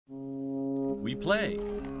We play.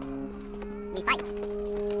 We fight.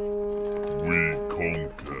 We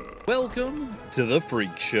conquer. Welcome to the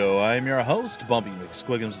Freak Show. I'm your host,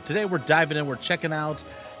 BUMPY-MCSQUIGUMS. Today we're diving in, we're checking out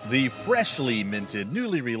the freshly minted,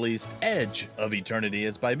 newly released Edge of Eternity.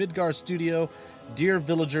 It's by Midgar Studio, Dear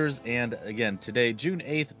Villagers, and again, today, June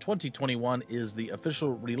 8th, 2021, is the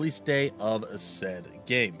official release day of said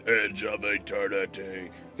game. Edge of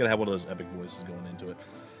Eternity. Gotta have one of those epic voices going into it.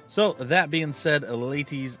 So, that being said,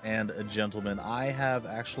 ladies and gentlemen, I have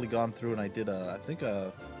actually gone through and I did, I think,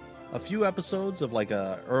 a few episodes of like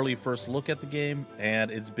a early first look at the game,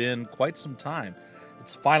 and it's been quite some time.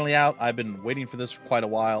 It's finally out. I've been waiting for this for quite a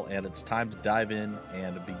while, and it's time to dive in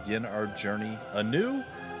and begin our journey anew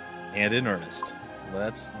and in earnest.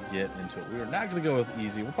 Let's get into it. We are not going to go with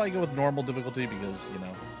easy. We'll probably go with normal difficulty because, you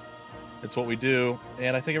know, it's what we do,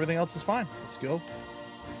 and I think everything else is fine. Let's go.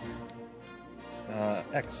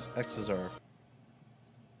 X is our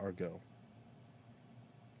go.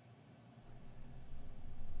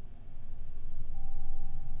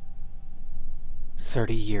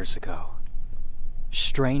 "30 years ago,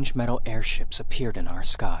 strange metal airships appeared in our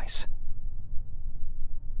skies.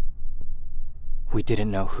 We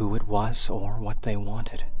didn't know who it was or what they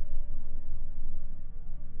wanted.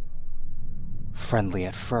 Friendly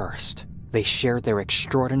at first, they shared their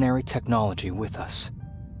extraordinary technology with us.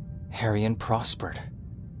 Harrian prospered.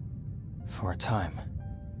 For a time.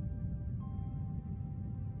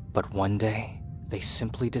 But one day, they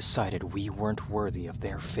simply decided we weren't worthy of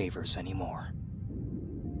their favors anymore.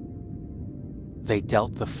 They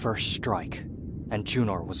dealt the first strike, and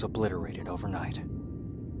Junor was obliterated overnight.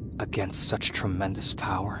 Against such tremendous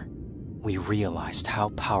power, we realized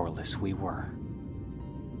how powerless we were.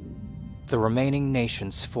 The remaining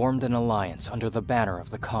nations formed an alliance under the banner of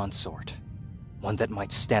the Consort, one that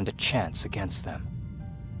might stand a chance against them.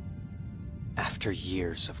 After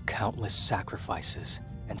years of countless sacrifices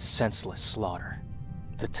and senseless slaughter,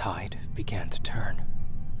 the tide began to turn.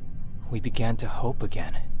 We began to hope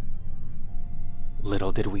again.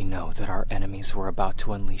 Little did we know that our enemies were about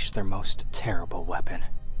to unleash their most terrible weapon.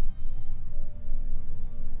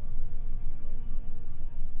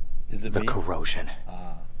 Is it the me? Corrosion.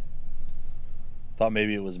 Thought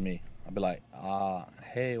maybe it was me. I'd be like,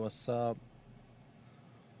 hey, what's up?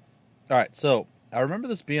 Alright, so I remember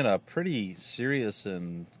this being a pretty serious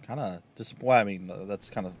and kind of disappointing. I mean, that's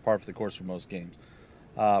kind of par for the course for most games.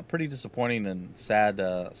 Pretty disappointing and sad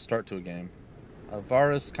start to a game.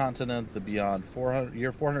 Varus continent, the beyond,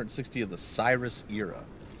 year 460 of the Cyrus era.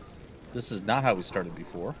 This is not how we started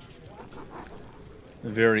before.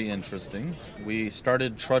 Very interesting. We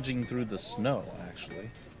started trudging through the snow,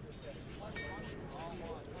 actually.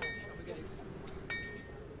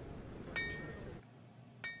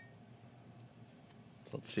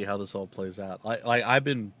 So let's see how this all plays out. I've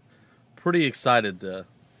been pretty excited to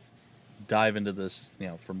dive into this, you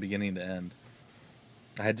know, from beginning to end.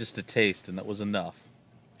 I had just a taste, and that was enough.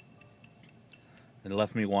 It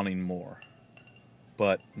left me wanting more,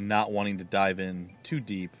 but not wanting to dive in too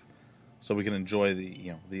deep, so we can enjoy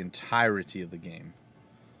the entirety of the game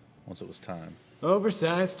once it was time.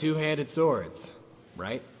 Oversized two-handed swords,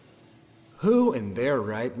 right? Who in their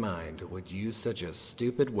right mind would use such a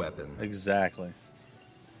stupid weapon? Exactly.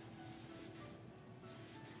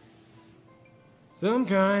 Some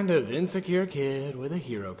kind of insecure kid with a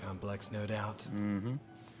hero complex, no doubt. Mm-hmm.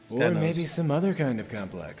 Or maybe some other kind of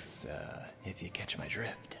complex, if you catch my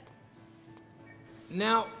drift.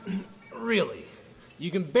 Now, really,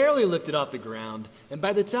 you can barely lift it off the ground, and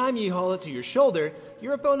by the time you haul it to your shoulder,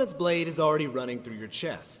 your opponent's blade is already running through your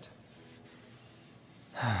chest.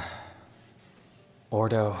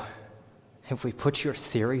 Ordo, if we put your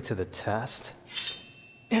theory to the test,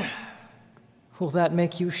 will that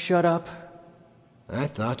make you shut up? I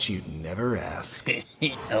thought you'd never ask.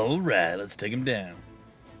 Alright, let's take him down.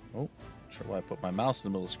 Oh, sure why I put my mouse in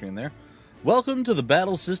the middle of the screen there. Welcome to the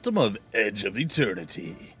battle system of Edge of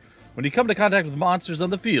Eternity. When you come into contact with monsters on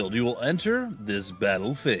the field, you will enter this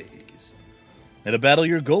battle phase. In a battle,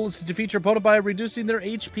 your goal is to defeat your opponent by reducing their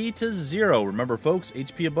HP to 0. Remember, folks,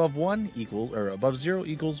 HP above 1 equals, or above 0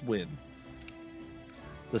 equals win.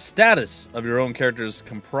 The status of your own characters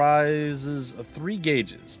comprises of 3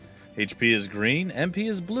 gauges. HP is green, MP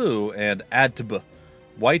is blue, and ATB,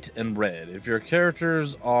 white and red. If your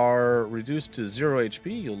characters are reduced to 0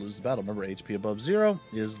 HP, you'll lose the battle. Remember, HP above 0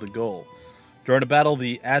 is the goal. During a battle,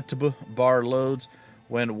 the ATB bar loads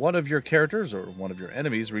when one of your characters or one of your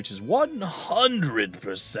enemies reaches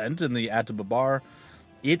 100% in the ATB bar.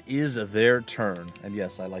 It is their turn. And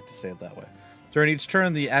yes, I like to say it that way. During each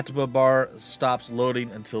turn, the ATB bar stops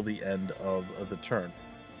loading until the end of the turn.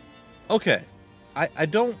 Okay, I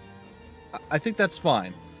don't I think that's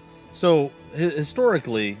fine. So,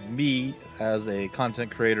 historically, me as a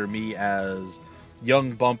content creator, me as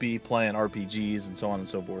young Bumpy playing RPGs and so on and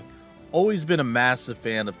so forth, always been a massive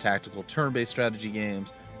fan of tactical turn-based strategy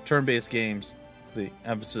games, turn-based games. The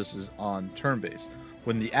emphasis is on turn-based.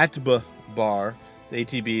 When the ATB bar, the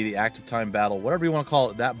ATB, the active time battle, whatever you want to call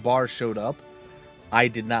it, that bar showed up, I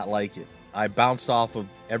did not like it. I bounced off of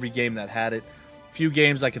every game that had it. Few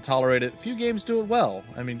games I could tolerate it. Few games do it well.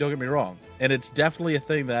 I mean, don't get me wrong. And it's definitely a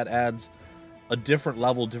thing that adds a different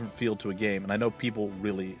level, different feel to a game. And I know people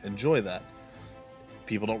really enjoy that.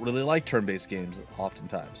 People don't really like turn-based games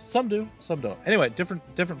oftentimes. Some do, some don't. Anyway, different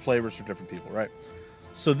flavors for different people, right?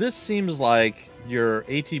 So this seems like your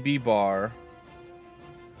ATB bar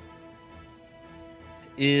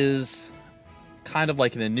is kind of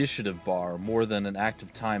like an initiative bar more than an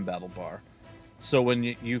active time battle bar. So when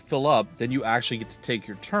you fill up, then you actually get to take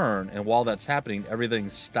your turn, and while that's happening, everything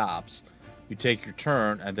stops. You take your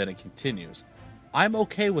turn, and then it continues. I'm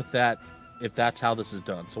okay with that if that's how this is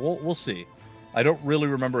done. So we'll see. I don't really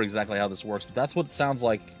remember exactly how this works, but that's what it sounds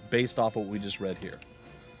like based off of what we just read here.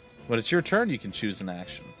 When it's your turn, you can choose an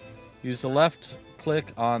action. Use the left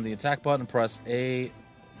click on the attack button and press A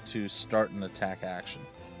to start an attack action.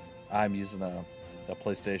 I'm using a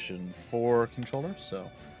PlayStation 4 controller, so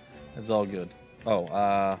it's all good.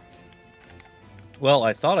 Oh, well,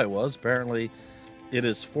 I thought I was. Apparently, it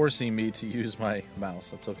is forcing me to use my mouse.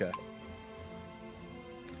 That's okay.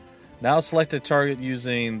 Now select a target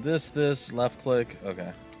using this, left click.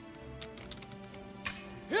 Okay.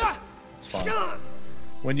 It's fine.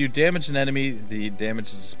 When you damage an enemy, the damage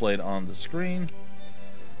is displayed on the screen.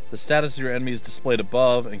 The status of your enemy is displayed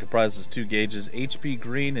above and comprises 2 gauges, HP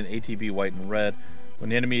green and ATB white and red. When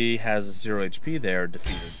the enemy has 0 HP, they are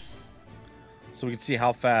defeated. So we can see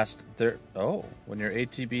how fast they're... Oh, when your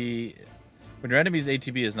enemy's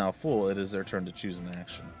ATB is now full, it is their turn to choose an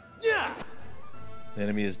action. Yeah. The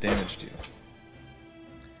enemy has damaged you.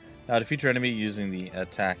 Now defeat your enemy using the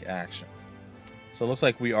attack action. So it looks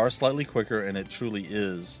like we are slightly quicker, and it truly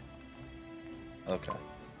is. Okay.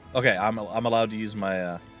 Okay, I'm allowed to use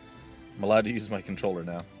my controller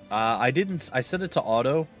now. I set it to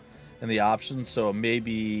auto in the options, so it may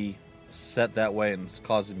be set that way and it's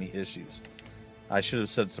causing me issues. I should have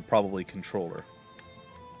set it to probably controller.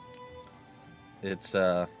 It's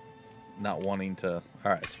not wanting to.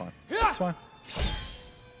 All right, it's fine. It's fine.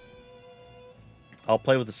 I'll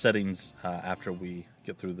play with the settings after we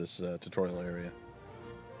get through this tutorial area.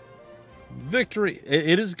 Victory!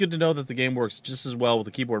 It is good to know that the game works just as well with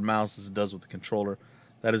the keyboard and mouse as it does with the controller.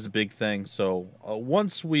 That is a big thing. So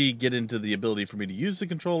once we get into the ability for me to use the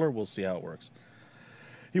controller, we'll see how it works.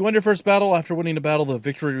 You won your first battle. After winning a battle, the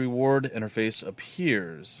victory reward interface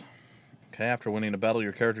appears. Okay, after winning a battle,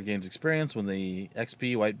 your character gains experience. When the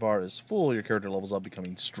XP white bar is full, your character levels up,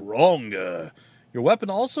 becoming stronger. Your weapon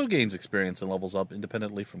also gains experience and levels up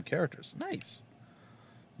independently from characters. Nice.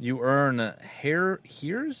 You earn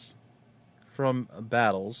hears from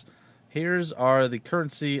battles. Hears are the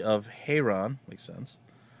currency of Heron, makes sense,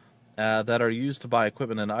 that are used to buy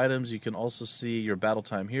equipment and items. You can also see your battle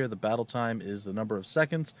time here. The battle time is the number of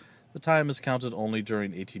seconds. The time is counted only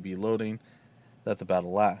during ATB loading that the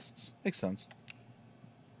battle lasts. Makes sense.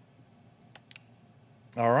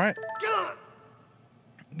 All right.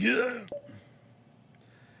 Yeah.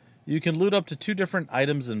 You can loot up to 2 different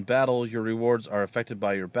items in battle. Your rewards are affected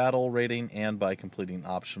by your battle rating and by completing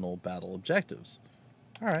optional battle objectives.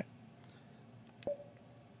 All right.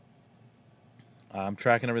 I'm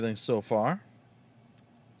tracking everything so far.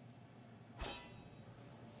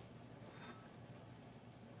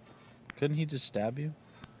 Couldn't he just stab you?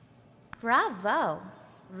 Bravo.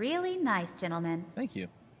 Really nice, gentlemen. Thank you.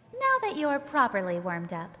 Now that you're properly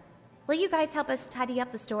warmed up, will you guys help us tidy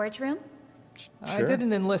up the storage room? Sure. I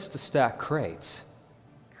didn't enlist to stack crates.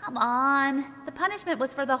 Come on. The punishment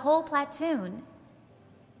was for the whole platoon.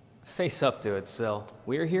 Face up to it, Sil.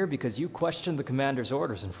 We're here because you questioned the commander's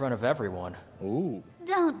orders in front of everyone. Ooh.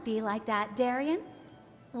 Don't be like that, Darian.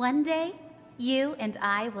 One day, you and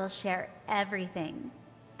I will share everything.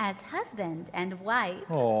 As husband and wife.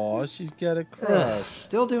 Aw, she's got a crush.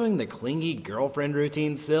 Still doing the clingy girlfriend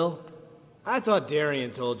routine, Sil? I thought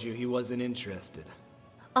Darian told you he wasn't interested.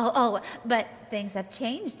 Oh, but things have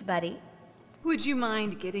changed, buddy. Would you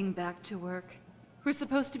mind getting back to work? We're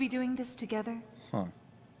supposed to be doing this together. Huh.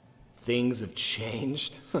 Things have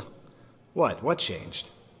changed? What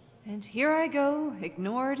changed? And here I go,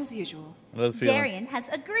 ignored as usual. Another feeling. Darian has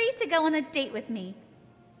agreed to go on a date with me.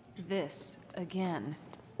 This again.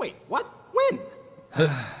 Wait, what? When?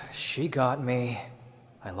 She got me.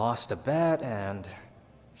 I lost a bet, and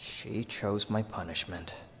she chose my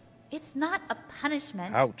punishment. It's not a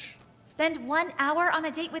punishment. Ouch. Spend 1 hour on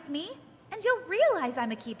a date with me, and you'll realize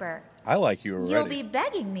I'm a keeper. I like you already. You'll be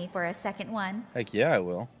begging me for a second one. Heck yeah, I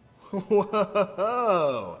will.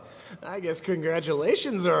 Whoa! I guess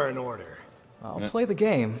congratulations are in order. I'll play the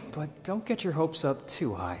game, but don't get your hopes up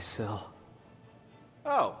too high, Sil.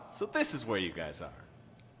 Oh, so this is where you guys are.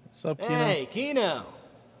 What's up, Kino? Hey, Kino!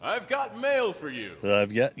 I've got mail for you.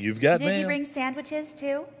 You've got Did mail. you bring sandwiches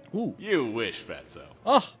too? Ooh. You wish, Fatso.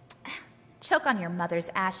 Oh. Choke on your mother's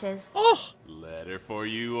ashes. Oh. Letter for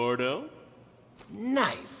you, Ordo.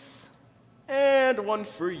 Nice. And one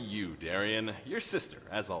for you, Darian. Your sister,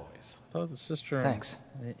 as always. Oh, the sister and Thanks.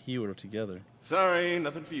 he were together. Sorry,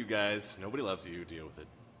 nothing for you guys. Nobody loves you. Deal with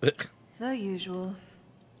it. The usual.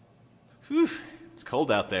 Whew, it's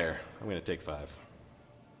cold out there. I'm gonna take 5.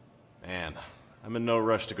 Man, I'm in no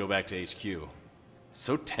rush to go back to HQ.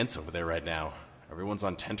 So tense over there right now. Everyone's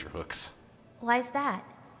on tenterhooks. Why's that?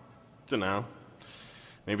 Dunno.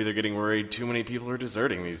 Maybe they're getting worried too many people are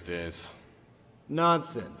deserting these days.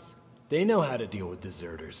 Nonsense. They know how to deal with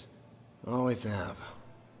deserters. Always have.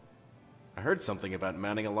 I heard something about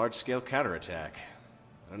mounting a large-scale counterattack.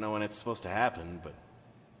 I don't know when it's supposed to happen, but...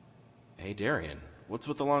 Hey, Darian, what's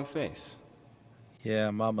with the long face?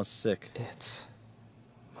 Yeah, Mama's sick. It's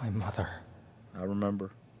my mother. I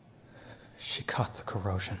remember. She caught the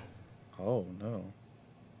corrosion. Oh, no.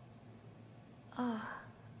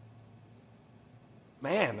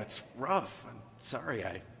 Man, that's rough. I'm sorry,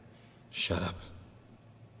 Shut up.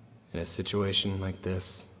 In a situation like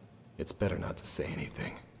this, it's better not to say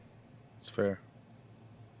anything. It's fair.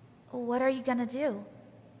 What are you gonna do?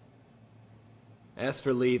 Ask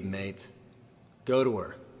for leave, mate. Go to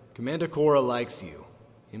her. Commander Cora likes you.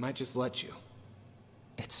 He might just let you.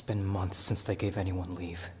 It's been months since they gave anyone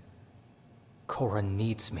leave. Cora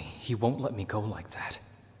needs me. He won't let me go like that.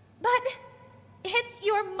 But it's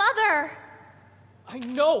your mother! I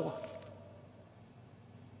know!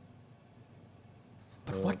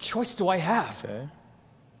 But what choice do I have? Okay.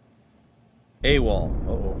 AWOL.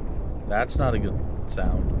 Uh-oh. That's not a good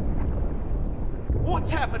sound.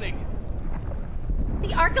 What's happening? The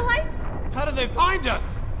Arcalites? How did they find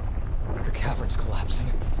us? The cavern's collapsing.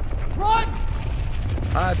 Run!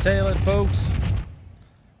 Hightail it, folks.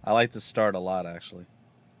 I like this start a lot, actually.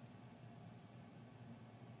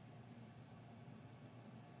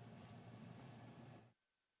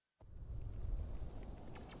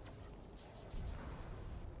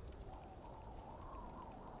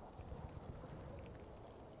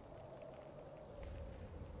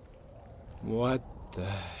 What the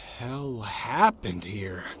hell happened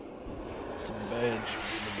here? Some bad shit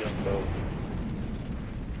in the gunboat.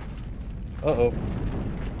 Uh-oh.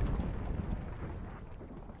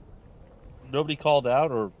 Nobody called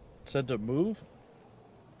out or said to move?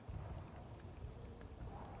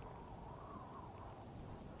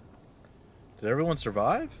 Did everyone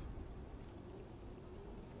survive?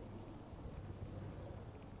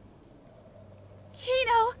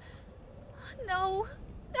 Kino! No,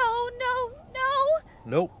 no, no, no!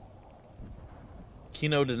 Nope.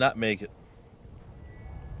 Kino did not make it.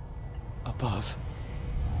 Above.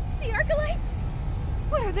 The Arcalites?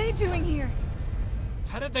 What are they doing here?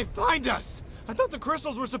 How did they find us? I thought the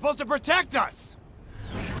crystals were supposed to protect us!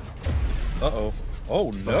 Uh-oh.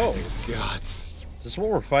 Oh, no. Gods. Is this what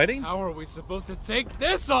we're fighting? How are we supposed to take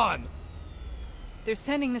this on? They're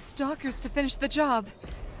sending the stalkers to finish the job.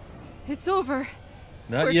 It's over.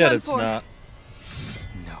 Not We're yet, done it's for. not.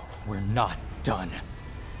 No, we're not done.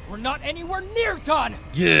 We're not anywhere near done!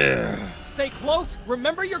 Yeah. Stay close,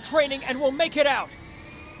 remember your training, and we'll make it out.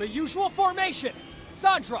 The usual formation.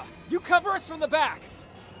 Sandra, you cover us from the back.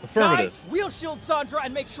 Affirmative. Guys, we'll shield Sandra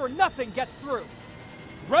and make sure nothing gets through.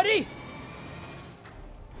 Ready?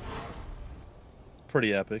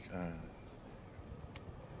 Pretty epic.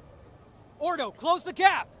 Ordo, close the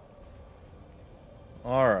gap.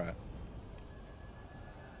 Alright.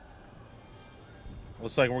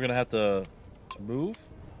 Looks like we're going to have to move.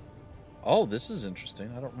 Oh, this is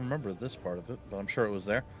interesting. I don't remember this part of it, but I'm sure it was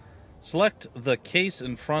there. Select the case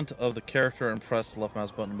in front of the character and press the left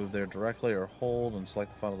mouse button to move there directly, or hold and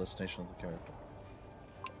select the final destination of the character.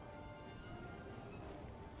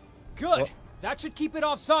 Good. Well, that should keep it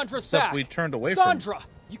off Sandra's except back. we turned away from- Sandra,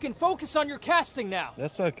 you can focus on your casting now.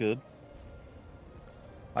 That's not good.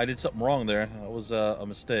 I did something wrong there. That was a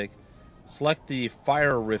mistake. Select the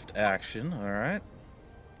fire rift action. Alright.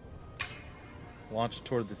 Launch it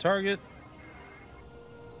toward the target.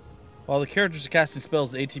 While the character's casting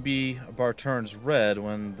spells, the ATB bar turns red.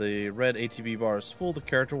 When the red ATB bar is full, the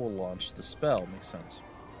character will launch the spell. Makes sense.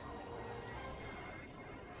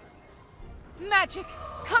 Magic,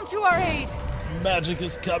 come to our aid. Magic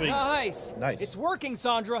is coming. Nice. Nice. It's working,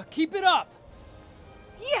 Sandra. Keep it up.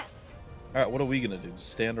 Yes! All right, what are we gonna do? Just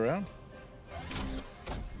stand around?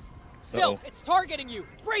 Still, it's targeting you.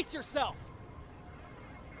 Brace yourself.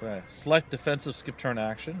 Okay. Select defensive skip turn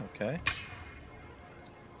action. Okay.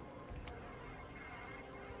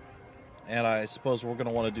 And I suppose we're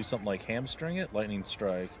gonna want to do something like hamstring it. Lightning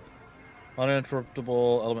strike.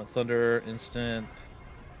 Uninterruptible element thunder. Instant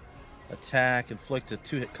attack. Inflict a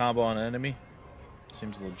 2-hit combo on an enemy.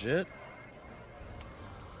 Seems legit.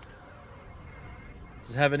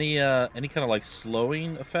 Does it have any kind of like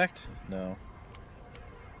slowing effect? No.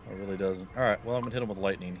 It really doesn't. Alright, well I'm gonna hit him with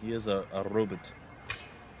lightning. He is a robot.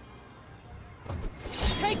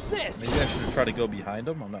 Take this! Maybe I should try to go behind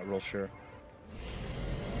him? I'm not real sure.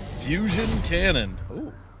 Fusion cannon.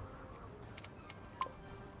 Ooh.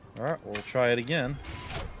 Alright, we'll try it again.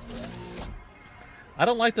 I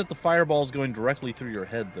don't like that the fireball's going directly through your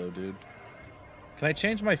head though, dude. Can I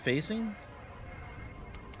change my facing?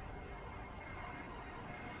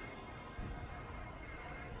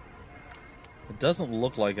 It doesn't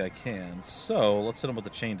look like I can, so let's hit him with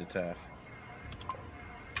a chained attack.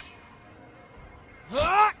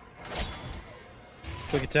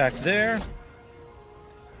 Quick attack there.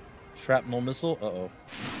 Shrapnel missile. Uh-oh.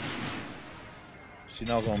 She's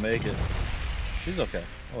not gonna make it. She's okay.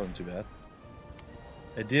 That wasn't too bad.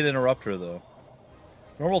 It did interrupt her, though.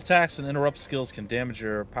 Normal attacks and interrupt skills can damage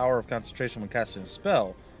your power of concentration when casting a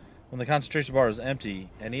spell. When the concentration bar is empty,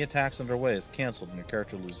 any attacks underway is cancelled and your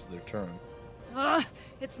character loses their turn.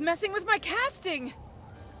 It's messing with my casting.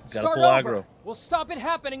 Gotta Start pull over. aggro. We'll stop it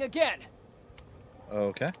happening again.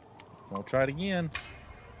 Okay. We'll try it again.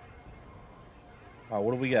 Alright,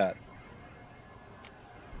 what do we got?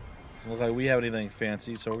 Doesn't look like we have anything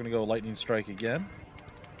fancy, so we're going to go lightning strike again.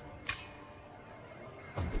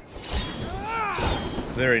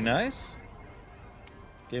 Very nice.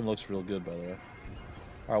 Game looks real good, by the way.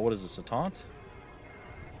 Alright, what is this? A taunt?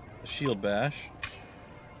 A shield bash.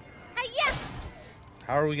 Hi-ya!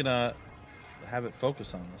 How are we going to have it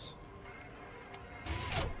focus on this?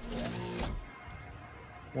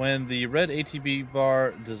 When the red ATB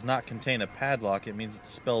bar does not contain a padlock, it means that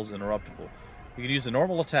the spell is interruptible. You can use a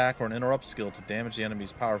normal attack or an interrupt skill to damage the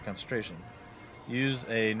enemy's power of concentration. Use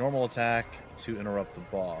a normal attack to interrupt the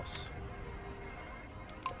boss.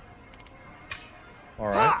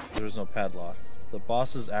 Alright, there's no padlock. The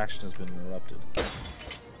boss's action has been interrupted.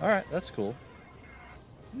 Alright, that's cool.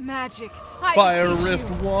 Magic. Fire Rift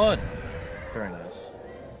 1! Very nice.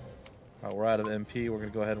 Alright, we're out of MP. We're going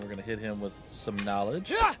to go ahead and we're going to hit him with some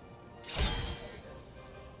knowledge.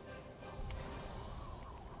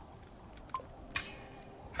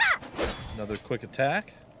 Another quick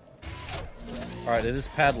attack. Alright, it is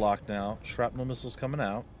padlocked now. Shrapnel missile's coming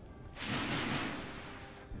out.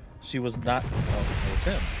 She was not... Oh, it was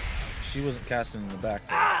him. She wasn't casting in the back.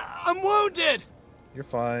 I'm wounded! You're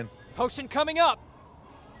fine. Potion coming up!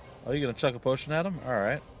 Oh, you're going to chuck a potion at him?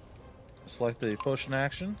 Alright. Select the potion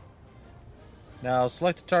action. Now,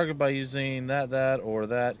 select a target by using that, or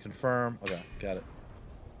that. Confirm. Okay, got it.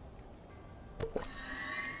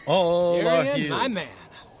 Oh, Darian, my man.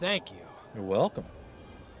 Thank you. You're welcome.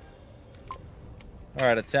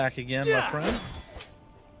 Alright, attack again, my friend.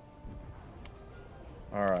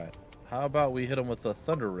 Alright. How about we hit him with a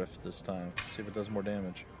Thunder Rift this time? See if it does more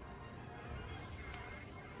damage.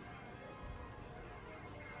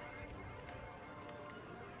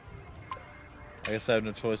 I guess I have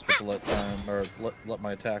no choice but to let time, or let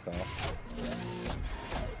my attack off.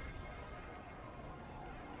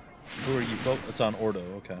 Who are you? Oh, it's on Ordo.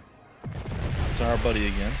 Okay. It's on our buddy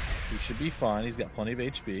again. He should be fine. He's got plenty of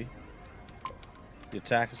HP. The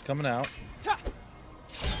attack is coming out.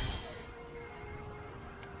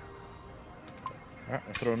 Alright,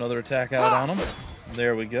 I'll throw another attack out on him.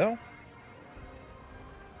 There we go.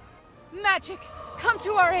 Magic, come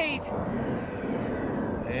to our aid.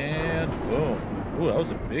 And boom. Ooh, that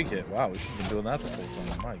was a big hit. Wow, we should have been doing that the whole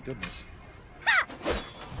time. My goodness.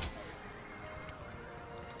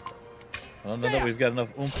 I don't know that we've got enough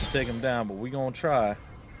oomph to take him down, but we're going to try.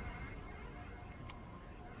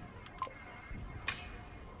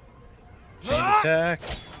 Chain attack.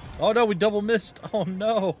 Oh no, we double missed. Oh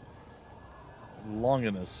no.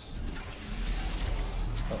 Longinus.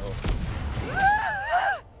 Uh-oh.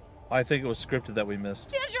 I think it was scripted that we missed.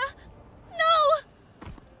 Sandra, no!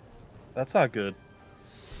 That's not good.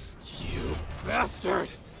 You bastard!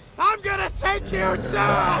 I'm gonna take you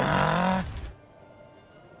down!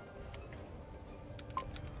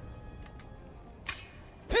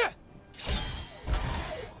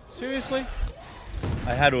 Seriously?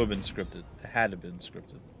 I had to have been scripted. It had to have been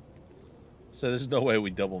scripted. So there's no way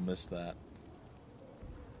we double missed that.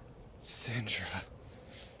 Sandra.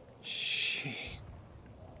 She...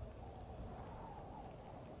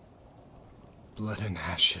 Blood and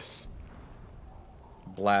ashes.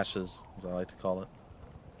 Blashes, as I like to call it.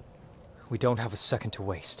 We don't have a second to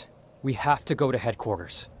waste. We have to go to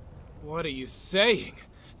headquarters. What are you saying?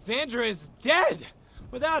 Sandra is dead!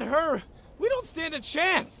 Without her, we don't stand a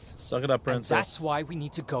chance! Suck it up, princess. And that's why we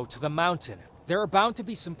need to go to the mountain. There are bound to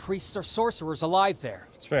be some priests or sorcerers alive there.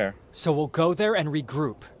 It's fair. So we'll go there and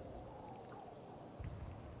regroup.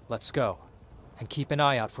 Let's go. And keep an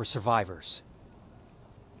eye out for survivors.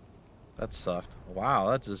 That sucked. Wow,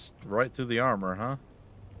 that just right through the armor, huh?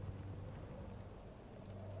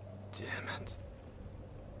 Damn it.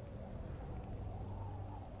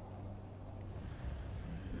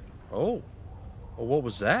 Oh. Well, what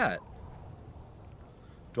was that?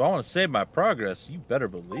 Do I want to save my progress? You better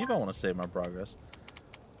believe I want to save my progress.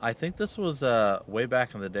 I think this was way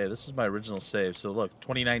back in the day. This is my original save. So look,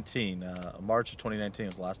 2019. March of 2019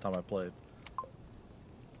 was the last time I played.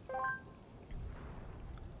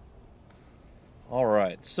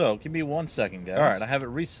 Alright, so give me 1 second, guys. Alright, I have it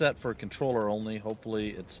reset for controller only. Hopefully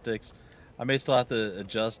it sticks. I may still have to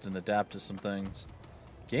adjust and adapt to some things.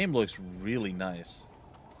 Game looks really nice.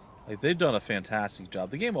 Like, they've done a fantastic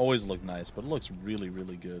job. The game always looked nice, but it looks really,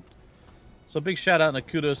 really good. So big shout out and a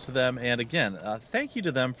kudos to them. And again, thank you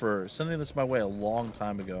to them for sending this my way a long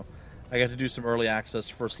time ago. I got to do some early access,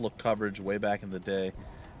 first look coverage way back in the day.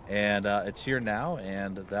 And it's here now,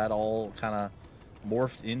 and that all kind of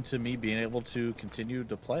morphed into me being able to continue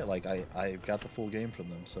to play. Like, I got the full game from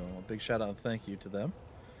them. So a big shout out and thank you to them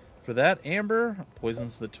for that. Amber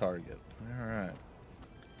poisons the target. Alright.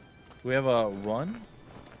 Do we have a run?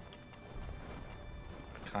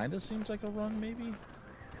 Kinda seems like a run, maybe? No.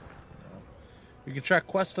 You can track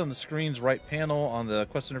quests on the screen's right panel. On the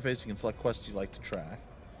quest interface, you can select quests you'd like to track.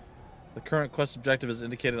 The current quest objective is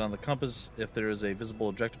indicated on the compass. If there is a visible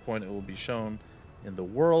objective point, it will be shown in the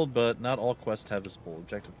world, but not all quests have visible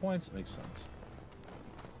objective points. It makes sense.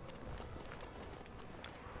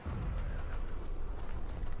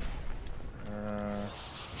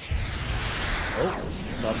 Oh,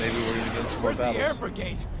 thought maybe we're going to get some more Where's battles. the air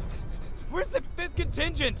brigade? Where's the 5th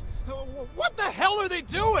contingent? What the hell are they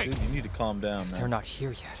doing? Dude, you need to calm down, If man. they're not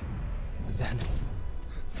here yet, then...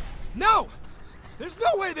 No! There's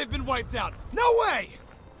no way they've been wiped out! No way!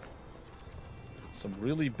 Some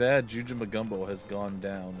really bad Juju Magumbo has gone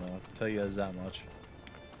down, though. I can tell you guys that much.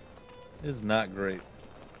 It's not great.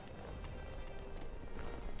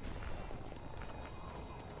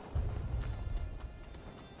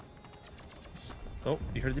 Oh,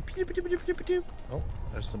 you heard the pew pew pew pew pew. Oh,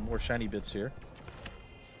 there's some more shiny bits here.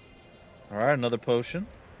 All right, another potion.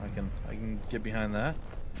 I can get behind that.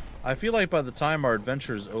 I feel like by the time our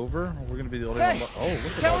adventure is over, we're gonna be the only one. Oh,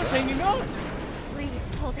 look at Tower's that! hanging on!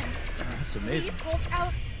 Please hold out. That's amazing. Please hold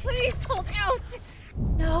out. Please hold out.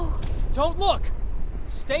 No. Don't look!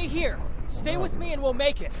 Stay here. Stay with me and we'll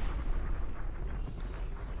make it.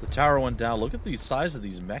 The tower went down. Look at the size of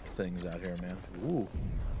these mech things out here, man. Ooh,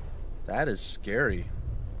 that is scary.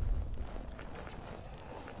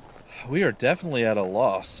 We are definitely at a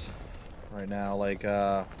loss right now. Like,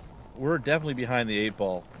 we're definitely behind the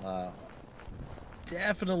 8-ball.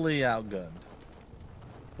 Definitely outgunned,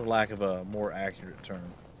 for lack of a more accurate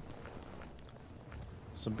term.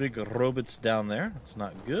 Some big robots down there. That's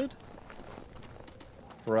not good.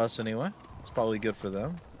 For us, anyway. It's probably good for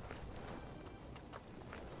them.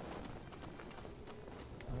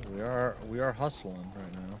 We are hustling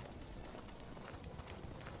right now.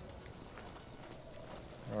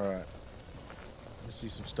 All right. I see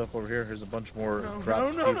some stuff over here. Here's a bunch more.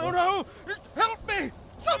 No! Help me!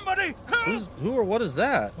 Somebody help! Who or what is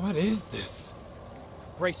that? What is this?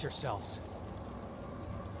 Brace yourselves.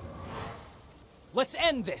 Let's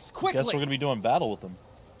end this quickly. Guess we're gonna be doing battle with them.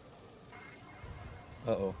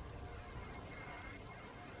 Uh-oh.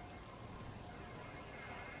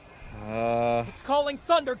 It's calling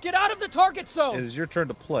thunder. Get out of the target It zone. is your turn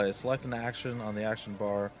to play. Select an action on the action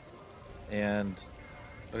bar, and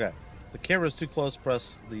okay. The camera is too close.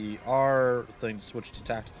 Press the R thing to switch to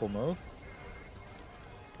tactical mode.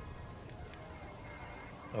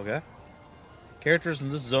 Okay. Characters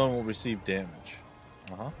in this zone will receive damage.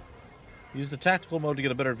 Use the tactical mode to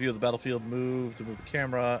get a better view of the battlefield. Move to move the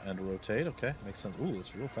camera and to rotate. Okay, makes sense. Ooh,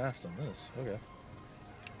 it's real fast on this. Okay.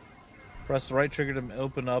 Press the right trigger to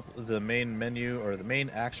open up the main menu, or the main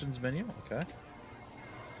actions menu. Okay.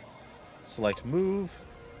 Select move.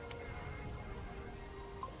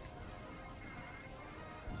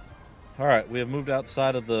 Alright, we have moved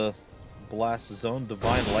outside of the blast zone.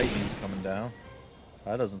 Divine lightning's coming down.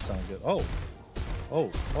 That doesn't sound good. Oh,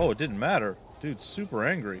 it didn't matter. Dude's super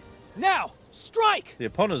angry. Now, strike! The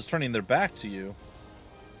opponent is turning their back to you.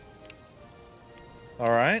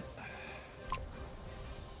 Alright.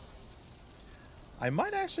 I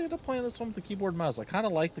might actually end up playing this one with the keyboard and mouse. I kind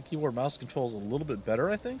of like the keyboard mouse controls a little bit better,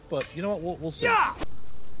 I think. But you know what? We'll see. Yeah!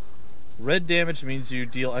 Red damage means you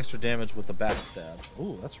deal extra damage with a backstab.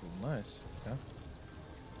 Ooh, that's really nice. Okay.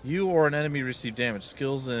 You or an enemy receive damage.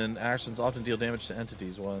 Skills and actions often deal damage to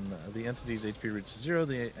entities. When the entity's HP reaches 0,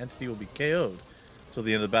 the entity will be KO'd till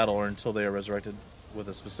the end of the battle or until they are resurrected with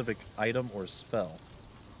a specific item or spell.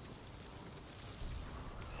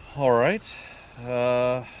 Alright.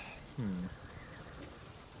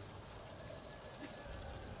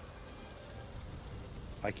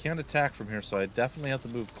 I can't attack from here, so I definitely have to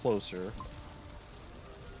move closer.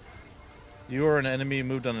 You or an enemy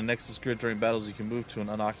moved on a Nexus grid during battles. You can move to an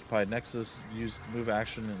unoccupied Nexus. Use move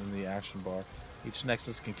action in the action bar. Each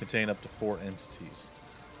Nexus can contain up to 4 entities.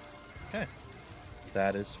 Okay.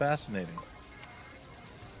 That is fascinating.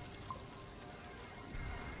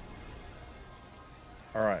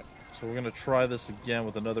 Alright, so we're going to try this again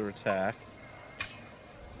with another attack.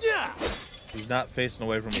 Yeah! He's not facing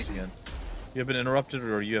away from us again. You have been interrupted,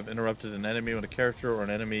 or you have interrupted an enemy when a character or an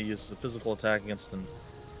enemy uses a physical attack against an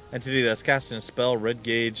entity that's casting a spell. Red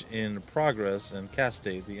gauge in progress and cast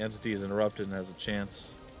state. The entity is interrupted and has a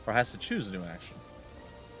chance, or has to choose a new action.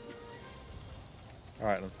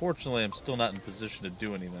 Alright, unfortunately, I'm still not in position to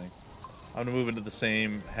do anything. I'm going to move into the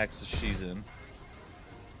same hex as she's in.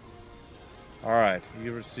 Alright,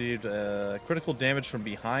 you received critical damage from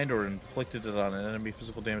behind or inflicted it on an enemy.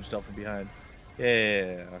 Physical damage dealt from behind.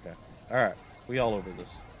 Yeah, okay. Alright, we all over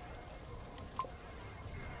this.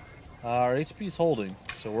 Our HP's holding,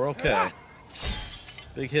 so we're okay.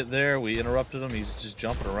 Big hit there, we interrupted him. He's just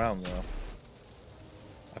jumping around, though.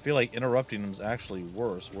 I feel like interrupting him is actually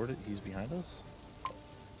worse. He's behind us?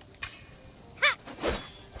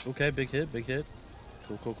 Okay, big hit, big hit.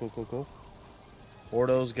 Cool, cool, cool, cool, cool.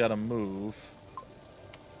 Ordo's gotta move.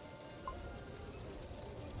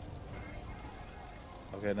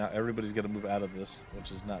 Okay, now everybody's got to move out of this,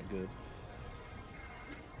 which is not good.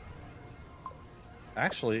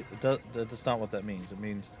 Actually, that's not what that means. It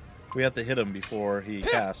means we have to hit him before he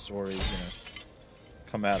casts, or he's going to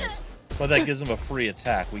come at us. But that gives him a free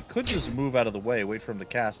attack. We could just move out of the way, wait for him to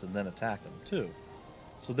cast, and then attack him, too.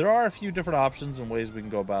 So there are a few different options and ways we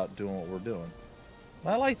can go about doing what we're doing.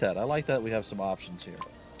 I like that. I like that we have some options here.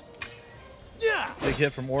 Yeah! Big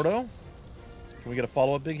hit from Ordo. Can we get a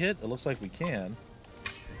follow-up big hit? It looks like we can.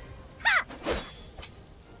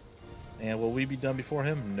 And will we be done before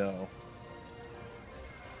him? No.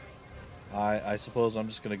 I suppose I'm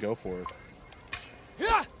just going to go for it.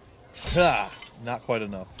 Ha! Not quite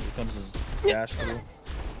enough. Here comes his dash through.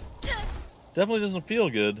 Definitely doesn't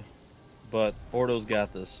feel good, but Ordo's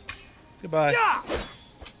got this. Goodbye.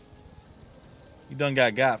 You done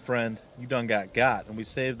got, friend. You done got. And we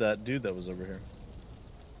saved that dude that was over here.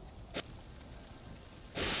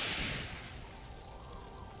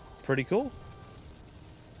 Pretty cool.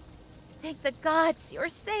 Thank the gods, you're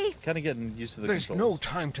safe. Kind of getting used to the There's controls. no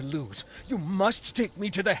time to lose. You must take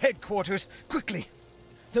me to the headquarters, quickly.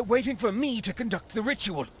 They're waiting for me to conduct the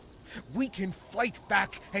ritual. We can fight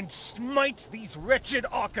back and smite these wretched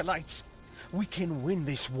Archelites. We can win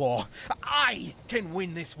this war. I can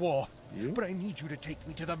win this war. You? But I need you to take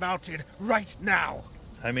me to the mountain right now.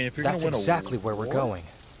 I mean, if you're going to win exactly a where we're war? going.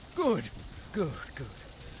 Good.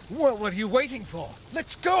 What are you waiting for?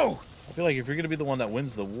 Let's go! I feel like if you're going to be the one that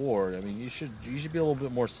wins the war, I mean, you should be a little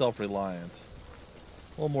bit more self-reliant.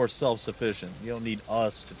 A little more self-sufficient. You don't need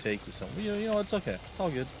us to take you somewhere. You know, it's okay. It's all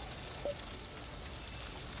good.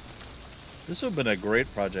 This would have been a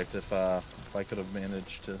great project if I could have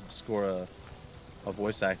managed to score a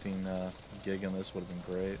voice acting gig in this. Would have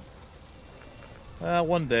been great.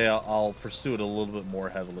 One day I'll pursue it a little bit more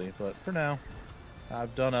heavily, but for now,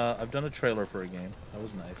 I've done a trailer for a game. That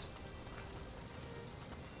was nice.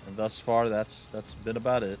 And thus far, that's been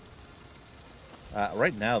about it.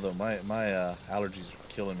 Right now, though, my allergies are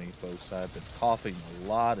killing me, folks. I've been coughing a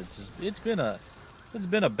lot. It's been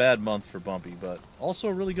a bad month for Bumpy, but also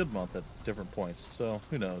a really good month at different points. So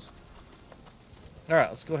who knows? All right,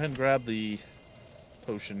 let's go ahead and grab the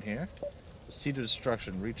potion here. The Seed of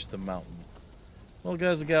Destruction. Reach the mountain. Well,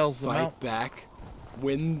 guys and gals, the Fight back,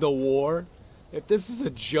 win the war. If this is a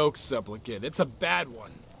joke, supplicant, it's a bad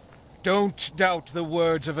one. Don't doubt the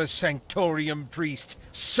words of a Sanctorium priest,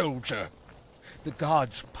 soldier. The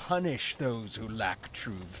gods punish those who lack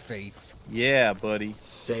true faith. Yeah, buddy.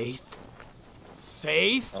 Faith?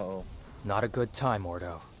 Faith? Uh-oh. Not a good time,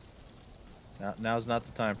 Ordo. Now's not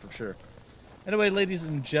the time for sure. Anyway, ladies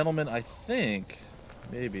and gentlemen, I think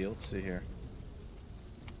maybe let's see here.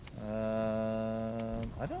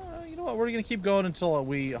 we're gonna keep going until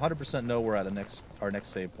we 100% know we're at our next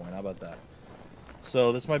save point. How about that?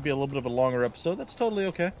 So this might be a little bit of a longer episode. That's totally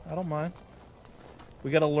okay. I don't mind.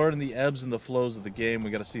 We got to learn the ebbs and the flows of the game. We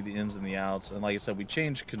got to see the ins and the outs. And like I said, we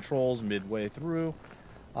changed controls midway through.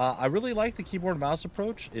 I really like the keyboard and mouse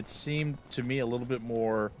approach. It seemed to me a little bit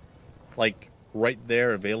more like right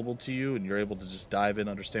there available to you, and you're able to just dive in,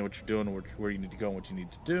 understand what you're doing, where you need to go, and what you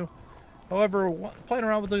need to do. However, playing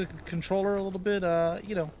around with the controller a little bit,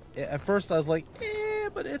 you know, at first I was like,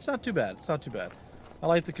 but it's not too bad. It's not too bad. I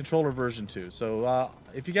like the controller version too. So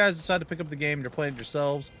if you guys decide to pick up the game and you're playing it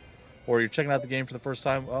yourselves, or you're checking out the game for the first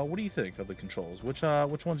time, what do you think of the controls? Which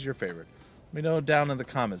one's your favorite? Let me know down in the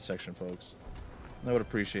comments section, folks. I would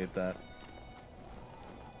appreciate that.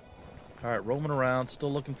 Alright, roaming around,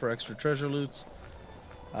 still looking for extra treasure loots.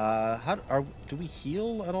 Do we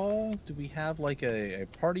heal at all? Do we have like a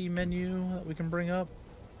party menu that we can bring up?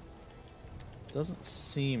 Doesn't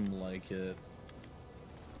seem like it.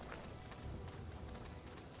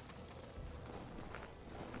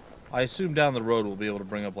 I assume down the road we'll be able to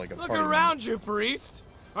bring up like a party menu. Look around you, priest.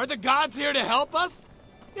 Are the gods here to help us?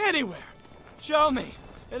 Anywhere. Show me,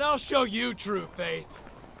 and I'll show you true faith.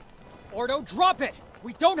 Ordo, drop it!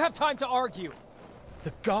 We don't have time to argue.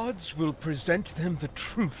 The gods will present them the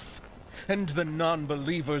truth, and the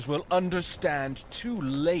non-believers will understand too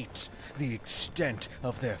late the extent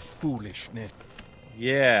of their foolishness.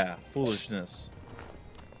 Yeah, foolishness.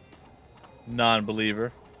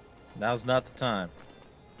 Non-believer. Now's not the time.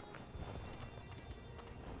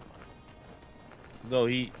 Though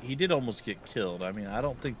he did almost get killed. I mean, I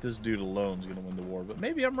don't think this dude alone is going to win the war, but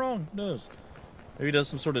maybe I'm wrong. Who knows? Maybe he does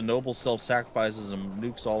some sort of noble self-sacrifices and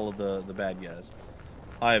nukes all of the bad guys.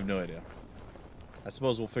 I have no idea. I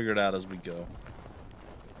suppose we'll figure it out as we go.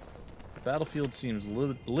 The battlefield seems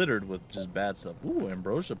littered with just bad stuff. Ooh,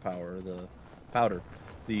 ambrosia powder.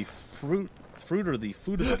 The fruit or the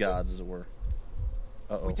food of the gods, as it were.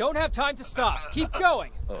 Uh-oh. We don't have time to stop. Keep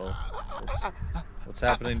going. Uh-oh. What's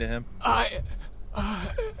happening to him? I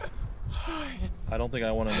don't think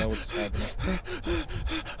I want to know what's happening.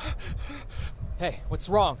 Hey, what's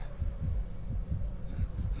wrong?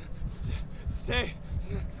 Stay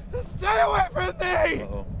away from me!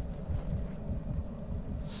 Uh-oh.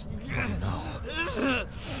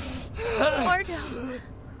 Ordo.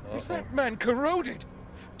 Is that man corroded?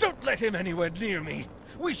 Don't let him anywhere near me.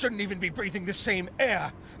 We shouldn't even be breathing the same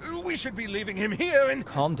air. We should be leaving him here and...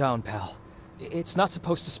 Calm down, pal. It's not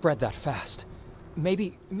supposed to spread that fast.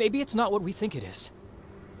 Maybe it's not what we think it is.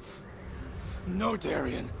 No,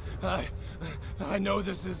 Darian. I know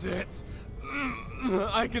this is it.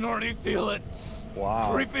 I can already feel it.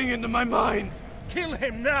 Wow. Creeping into my mind. Kill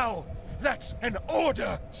him now! That's an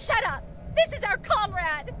order! Shut up! This is our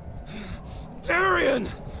comrade! Darian!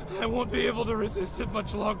 I won't be able to resist it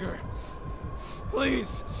much longer.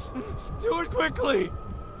 Please, do it quickly!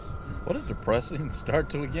 What a depressing start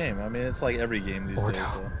to a game. I mean, it's like every game these days,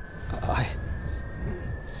 though.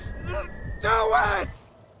 Do it!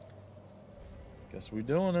 Guess we're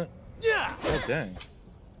doing it. Yeah! Oh, dang.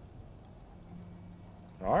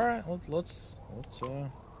 Alright, let's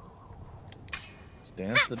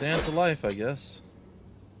dance the dance of life, I guess.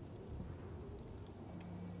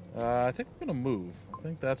 I think we're gonna move. I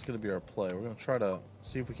think that's gonna be our play. We're gonna try to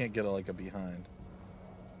see if we can't get like a behind.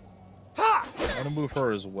 Ha! I'm gonna move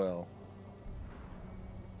her as well.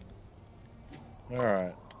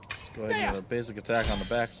 Alright. Let's go ahead and get a basic attack on the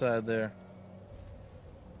backside there.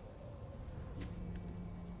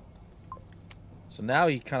 So now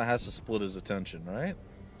he kind of has to split his attention, right?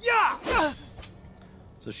 Yeah!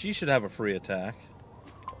 So she should have a free attack.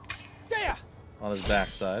 On his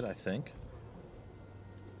backside, I think.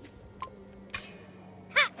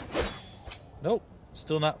 Nope.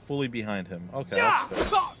 Still not fully behind him. Okay, that's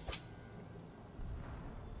fair.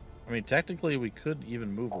 I mean, technically we could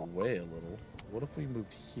even move away a little. What if we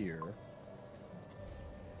moved here?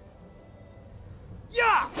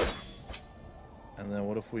 Yeah! And then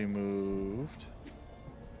what if we moved...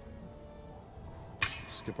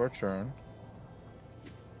 Skip our turn.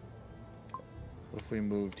 What if we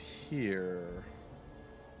moved here?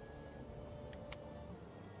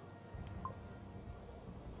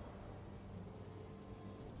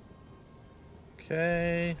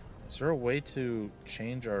 Okay. Is there a way to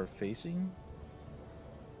change our facing?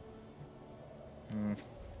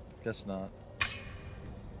 Guess not.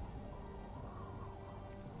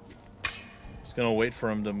 Just gonna wait for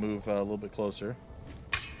him to move a little bit closer.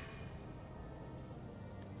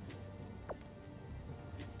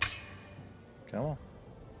 Come on.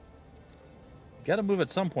 You gotta move at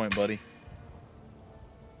some point, buddy.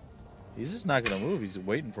 He's just not gonna move. He's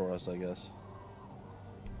waiting for us, I guess.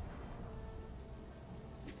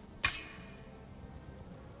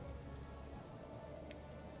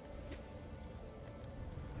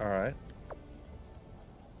 Alright.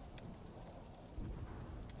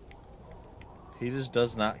 He just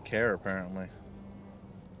does not care, apparently.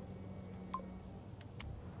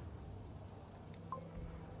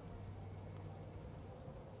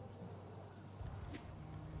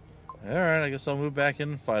 Alright, I guess I'll move back in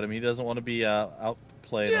and fight him. He doesn't want to be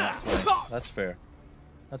outplayed. That's fair.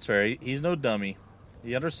 That's fair. He's no dummy.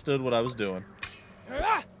 He understood what I was doing.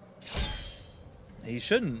 He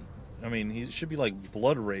shouldn't. I mean, he should be like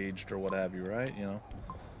blood raged or what have you, right? You know,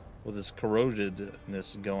 with this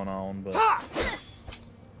corrodedness going on, but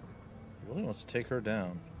he really wants to take her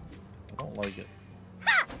down. I don't like it.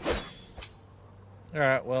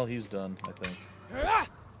 Alright, well, he's done, I think.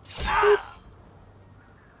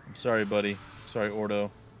 I'm sorry, buddy. Sorry, Ordo.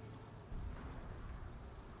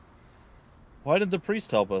 Why did the priest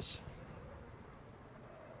help us?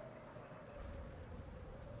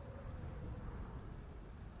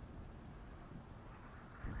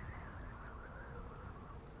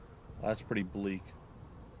 That's pretty bleak.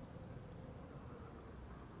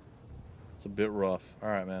 It's a bit rough.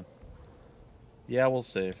 Alright, man. Yeah, we'll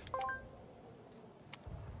save.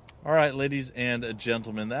 Alright, ladies and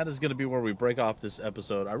gentlemen, that is going to be where we break off this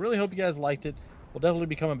episode. I really hope you guys liked it. We'll definitely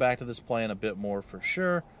be coming back to this plan a bit more for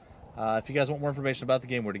sure. If you guys want more information about the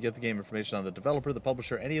game, where to get the game, information on the developer, the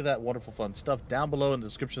publisher, any of that wonderful fun stuff, down below in the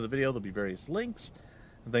description of the video, there'll be various links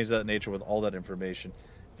and things of that nature with all that information.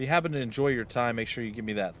 If you happen to enjoy your time, make sure you give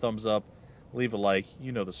me that thumbs up, leave a like,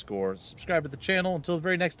 you know the score, subscribe to the channel. Until the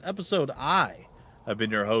very next episode, I have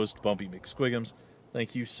been your host, BUMPY-MCSQUIGUMS.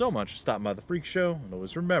 Thank you so much for stopping by the Freak Show, and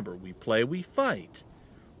always remember, we play, we fight,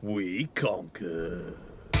 we conquer.